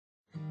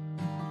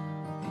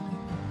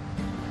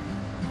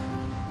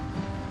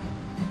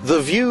The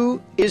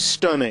view is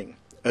stunning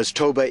as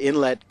Toba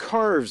Inlet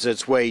carves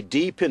its way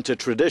deep into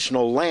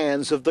traditional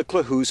lands of the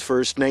Klahoose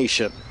First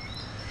Nation.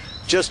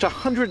 Just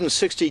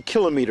 160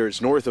 kilometers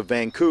north of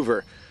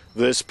Vancouver,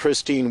 this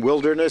pristine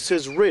wilderness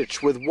is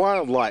rich with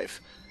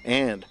wildlife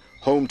and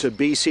home to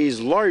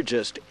BC's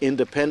largest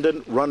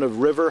independent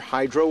run-of-river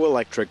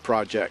hydroelectric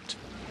project.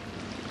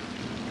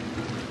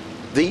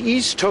 The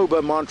East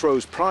Toba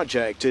Montrose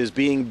project is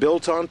being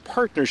built on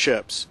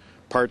partnerships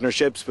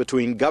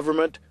between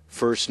government,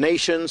 First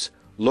Nations,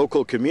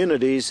 local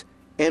communities,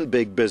 and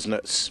big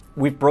business.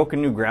 We've broken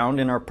new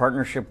ground in our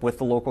partnership with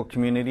the local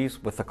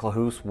communities, with the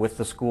Klahoose, with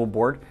the school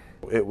board.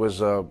 It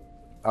was a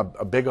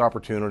big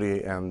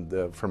opportunity,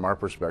 and from our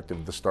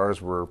perspective, the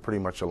stars were pretty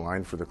much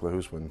aligned for the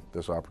Klahoose when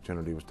this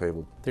opportunity was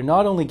tabled. They're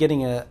not only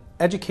getting an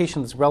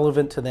education that's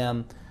relevant to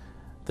them,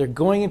 they're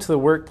going into the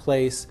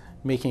workplace,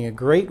 making a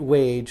great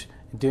wage,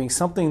 doing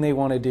something they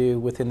want to do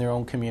within their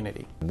own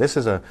community. This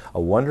is a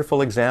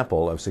wonderful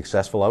example of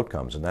successful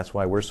outcomes, and that's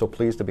why we're so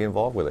pleased to be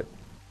involved with it.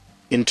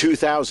 In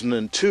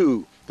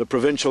 2002, the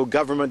provincial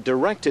government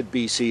directed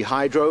BC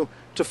Hydro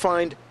to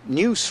find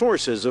new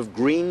sources of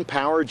green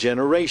power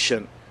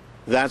generation.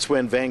 That's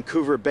when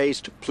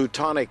Vancouver-based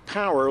Plutonic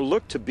Power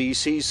looked to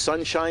BC's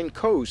Sunshine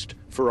Coast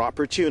for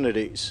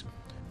opportunities.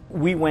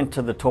 We went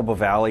to the Toba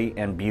Valley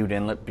and Butte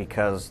Inlet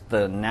because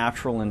the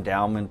natural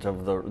endowment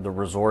of the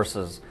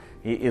resources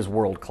is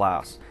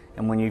world-class.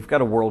 And when you've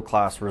got a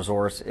world-class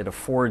resource, it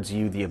affords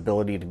you the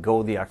ability to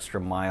go the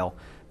extra mile,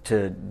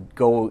 to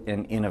go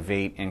and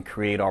innovate and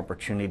create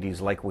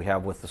opportunities like we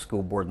have with the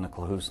school board and the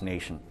Klahoose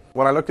Nation.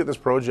 When I looked at this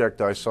project,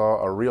 I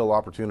saw a real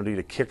opportunity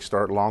to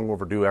kickstart long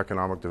overdue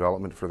economic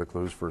development for the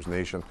Klahoose First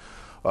Nation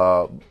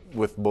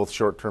with both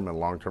short-term and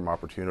long-term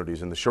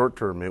opportunities. In the short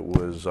term, it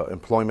was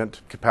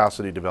employment,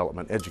 capacity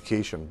development,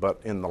 education, but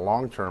in the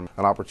long term,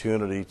 an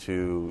opportunity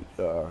to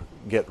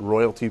get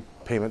royalty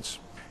payments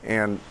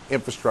and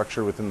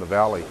infrastructure within the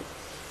valley.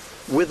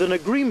 With an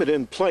agreement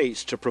in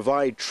place to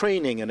provide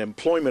training and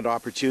employment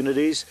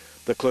opportunities,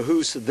 the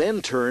Klahoose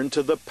then turned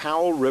to the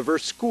Powell River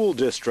School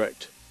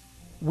District.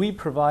 We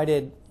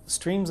provided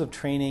streams of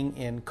training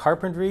in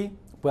carpentry,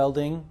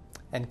 welding,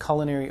 and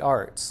culinary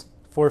arts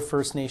for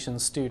First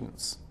Nations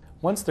students.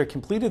 Once they're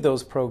completed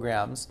those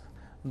programs,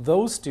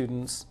 those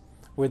students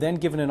were then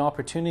given an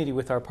opportunity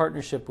with our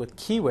partnership with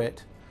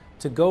Kiewit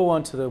to go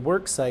onto the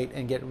work site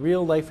and get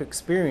real-life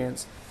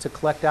experience to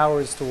collect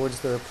hours towards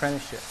their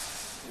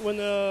apprenticeships. When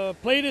the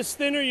plate is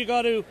thinner, you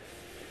got to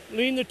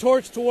lean the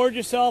torch toward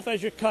yourself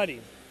as you're cutting.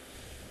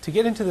 To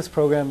get into this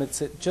program,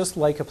 it's just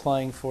like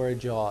applying for a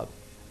job.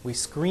 We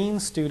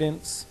screen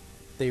students,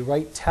 they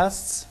write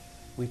tests,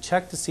 we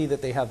check to see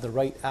that they have the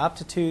right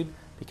aptitude,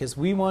 because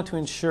we want to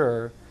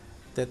ensure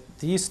that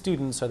these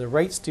students are the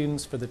right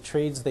students for the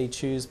trades they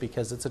choose,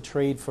 because it's a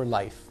trade for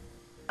life.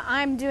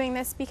 I'm doing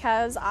this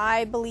because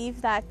I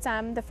believe that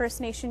the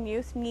First Nation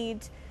youth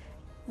need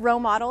role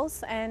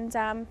models, and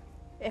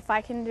if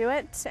I can do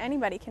it,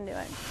 anybody can do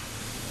it.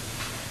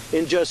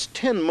 In just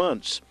 10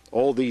 months,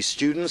 all these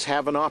students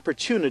have an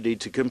opportunity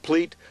to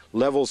complete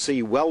Level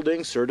C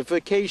welding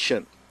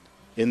certification.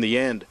 In the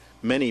end,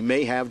 many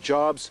may have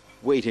jobs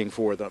waiting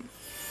for them.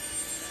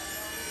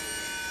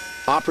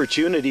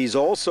 Opportunities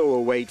also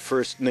await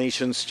First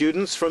Nation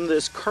students from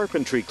this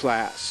carpentry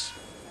class.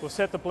 We'll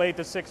set the blade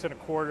to 6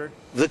 1/4.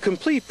 The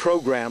complete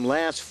program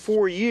lasts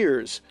 4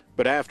 years,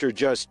 but after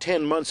just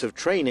 10 months of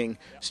training,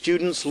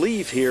 students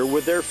leave here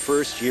with their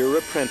first-year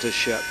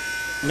apprenticeship.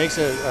 It makes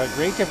a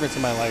great difference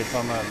in my life.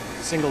 I'm a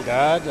single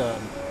dad.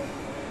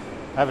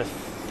 I have a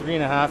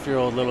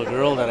 3.5-year-old little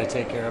girl that I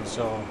take care of,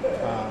 so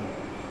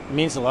it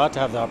means a lot to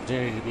have the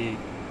opportunity to be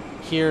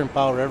here in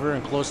Powell River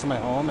and close to my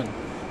home and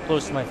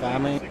close to my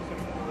family.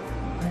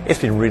 It's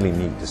been really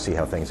neat to see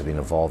how things have been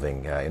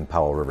evolving in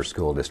Powell River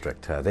School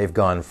District. They've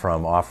gone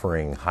from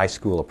offering high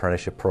school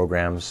apprenticeship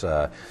programs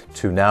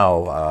to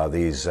now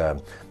these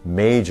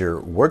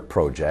major work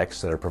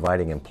projects that are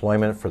providing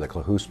employment for the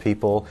Klahoose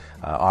people,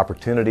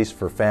 opportunities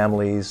for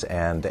families,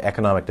 and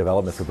economic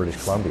development for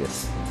British Columbia.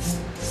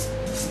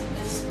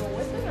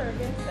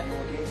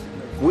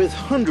 With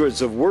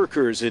hundreds of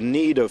workers in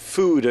need of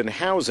food and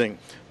housing,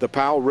 the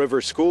Powell River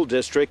School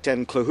District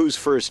and Klahoose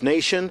First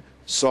Nation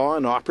saw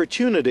an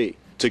opportunity.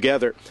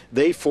 Together,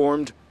 they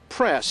formed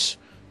PRESS,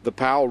 the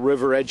Powell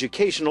River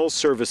Educational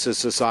Services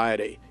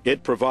Society.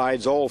 It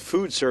provides all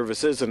food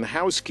services and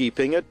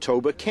housekeeping at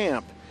Toba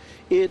Camp.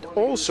 It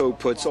also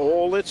puts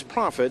all its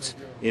profits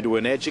into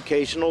an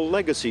educational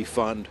legacy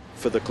fund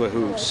for the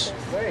Klahoose.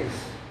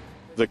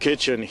 The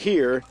kitchen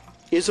here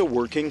is a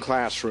working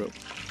classroom.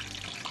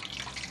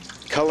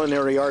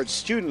 Culinary arts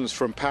students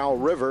from Powell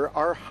River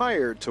are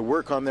hired to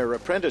work on their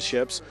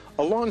apprenticeships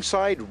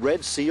alongside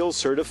Red Seal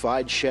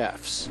certified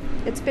chefs.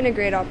 It's been a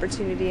great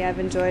opportunity. I've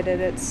enjoyed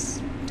it.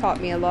 It's taught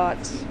me a lot.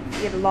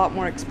 I get a lot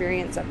more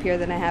experience up here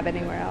than I have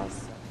anywhere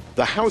else.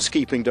 The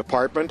housekeeping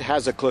department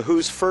has a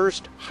Klahoose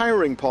First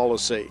hiring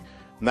policy.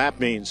 And that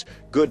means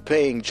good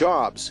paying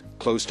jobs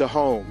close to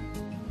home.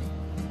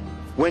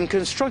 When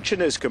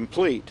construction is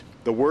complete,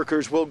 the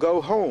workers will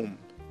go home,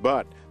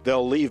 But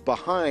they'll leave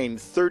behind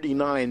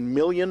 $39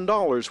 million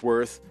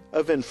worth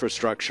of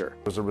infrastructure.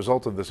 As a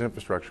result of this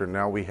infrastructure,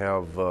 now we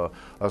have a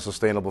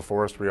sustainable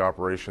forestry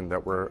operation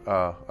that we're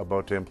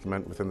about to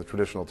implement within the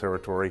traditional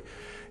territory,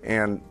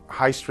 and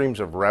high streams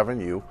of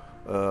revenue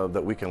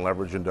that we can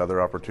leverage into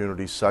other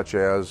opportunities such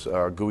as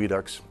gooey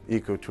ducks,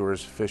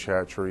 ecotours, fish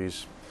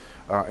hatcheries,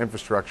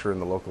 infrastructure in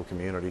the local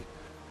community.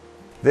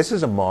 This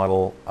is a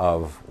model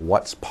of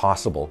what's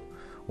possible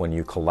when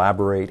you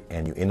collaborate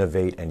and you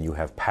innovate and you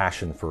have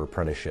passion for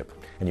apprenticeship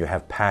and you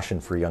have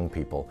passion for young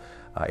people.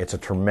 It's a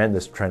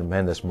tremendous,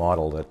 tremendous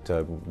model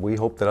that we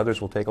hope that others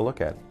will take a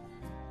look at.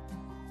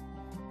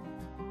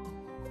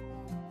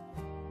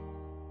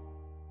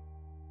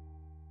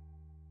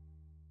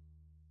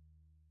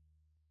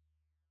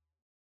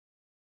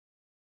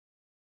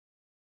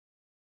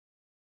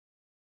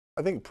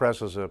 I think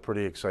PRESS is a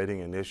pretty exciting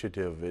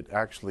initiative. It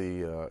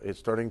actually, it's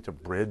starting to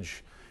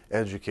bridge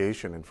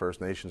education and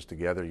First Nations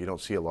together. You don't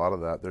see a lot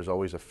of that. There's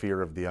always a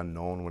fear of the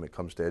unknown when it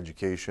comes to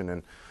education,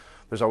 and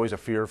there's always a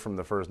fear from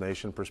the First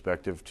Nation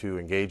perspective to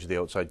engage the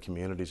outside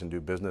communities and do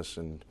business.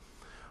 And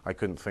I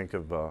couldn't think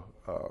of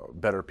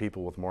better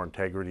people with more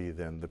integrity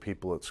than the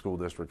people at School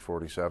District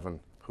 47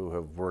 who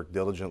have worked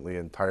diligently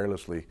and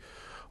tirelessly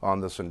on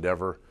this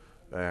endeavor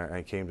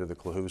and came to the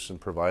Klahoose and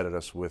provided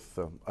us with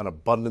an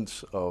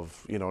abundance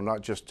of,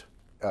 not just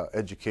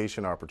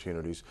education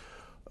opportunities,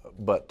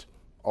 but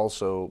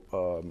also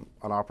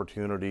an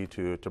opportunity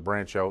to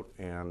branch out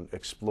and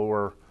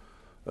explore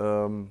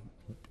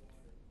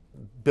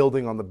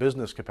building on the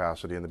business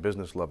capacity and the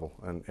business level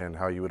and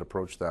how you would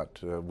approach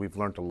that. We've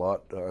learned a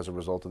lot as a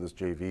result of this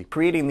JV.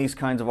 Creating these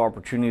kinds of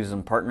opportunities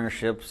and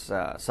partnerships,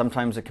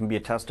 sometimes it can be a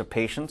test of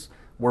patience.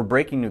 We're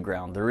breaking new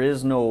ground. There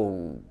is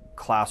no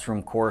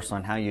classroom course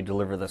on how you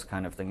deliver this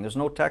kind of thing. There's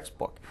no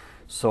textbook.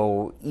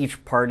 So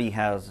each party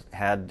has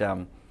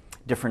had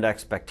different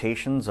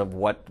expectations of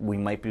what we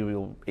might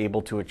be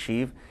able to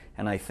achieve.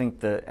 And I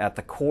think that at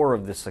the core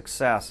of the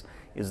success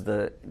is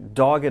the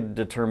dogged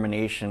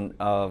determination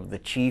of the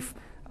chief,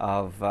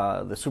 of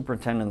the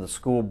superintendent, the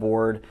school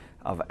board,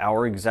 of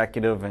our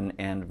executive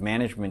and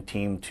management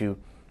team to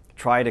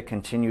try to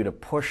continue to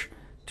push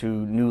to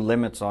new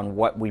limits on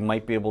what we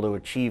might be able to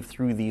achieve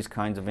through these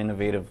kinds of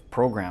innovative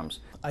programs.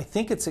 I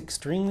think it's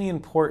extremely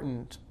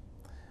important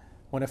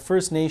when a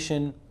First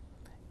Nation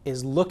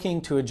is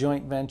looking to a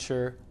joint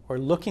venture or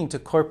looking to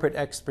corporate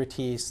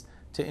expertise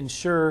to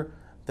ensure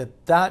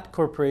that that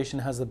corporation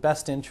has the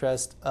best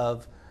interest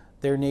of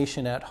their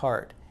nation at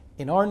heart.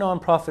 In our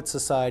nonprofit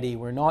society,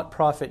 we're not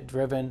profit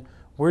driven.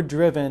 We're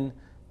driven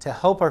to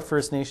help our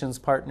First Nations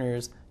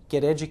partners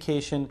get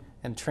education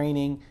and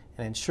training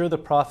and ensure the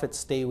profits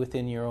stay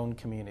within your own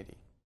community.